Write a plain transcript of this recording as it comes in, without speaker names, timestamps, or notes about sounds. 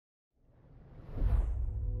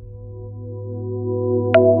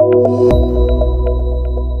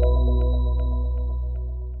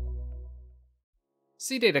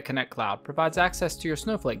CData Connect Cloud provides access to your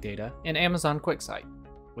Snowflake data in Amazon QuickSight.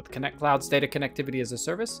 With Connect Cloud's data connectivity as a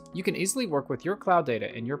service, you can easily work with your cloud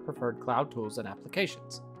data in your preferred cloud tools and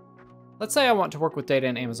applications. Let's say I want to work with data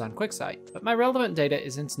in Amazon QuickSight, but my relevant data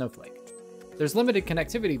is in Snowflake. There's limited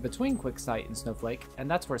connectivity between QuickSight and Snowflake,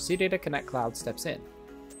 and that's where CData Connect Cloud steps in.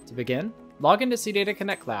 To begin, log into CData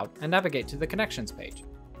Connect Cloud and navigate to the Connections page.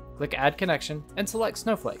 Click Add Connection and select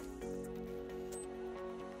Snowflake.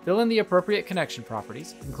 Fill in the appropriate connection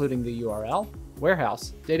properties, including the URL,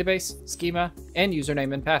 warehouse, database, schema, and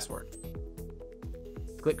username and password.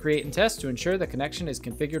 Click Create and Test to ensure the connection is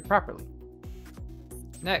configured properly.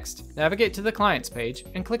 Next, navigate to the Clients page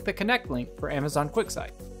and click the Connect link for Amazon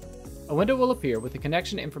QuickSight. A window will appear with the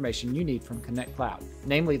connection information you need from Connect Cloud,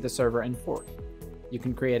 namely the server and port. You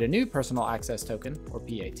can create a new Personal Access Token, or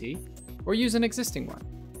PAT, or use an existing one.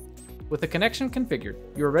 With the connection configured,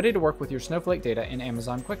 you are ready to work with your Snowflake data in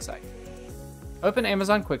Amazon QuickSight. Open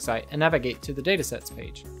Amazon QuickSight and navigate to the Datasets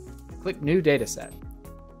page. Click New Dataset.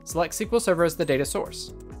 Select SQL Server as the data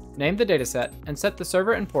source. Name the dataset and set the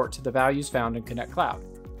server and port to the values found in Connect Cloud.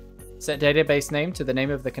 Set database name to the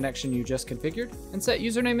name of the connection you just configured, and set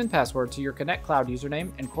username and password to your Connect Cloud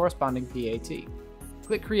username and corresponding PAT.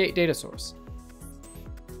 Click Create Data Source.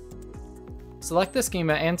 Select the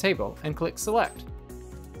schema and table and click Select.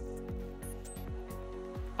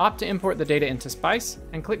 Opt to import the data into Spice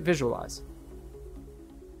and click Visualize.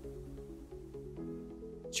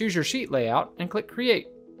 Choose your sheet layout and click Create.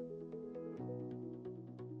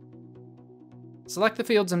 Select the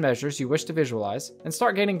fields and measures you wish to visualize and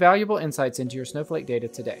start gaining valuable insights into your Snowflake data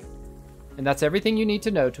today. And that's everything you need to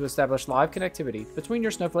know to establish live connectivity between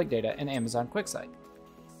your Snowflake data and Amazon QuickSight.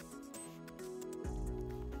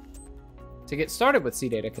 To get started with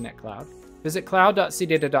CData Connect Cloud, visit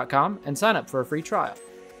cloud.cdata.com and sign up for a free trial.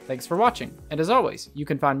 Thanks for watching, and as always, you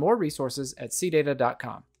can find more resources at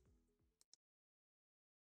cdata.com.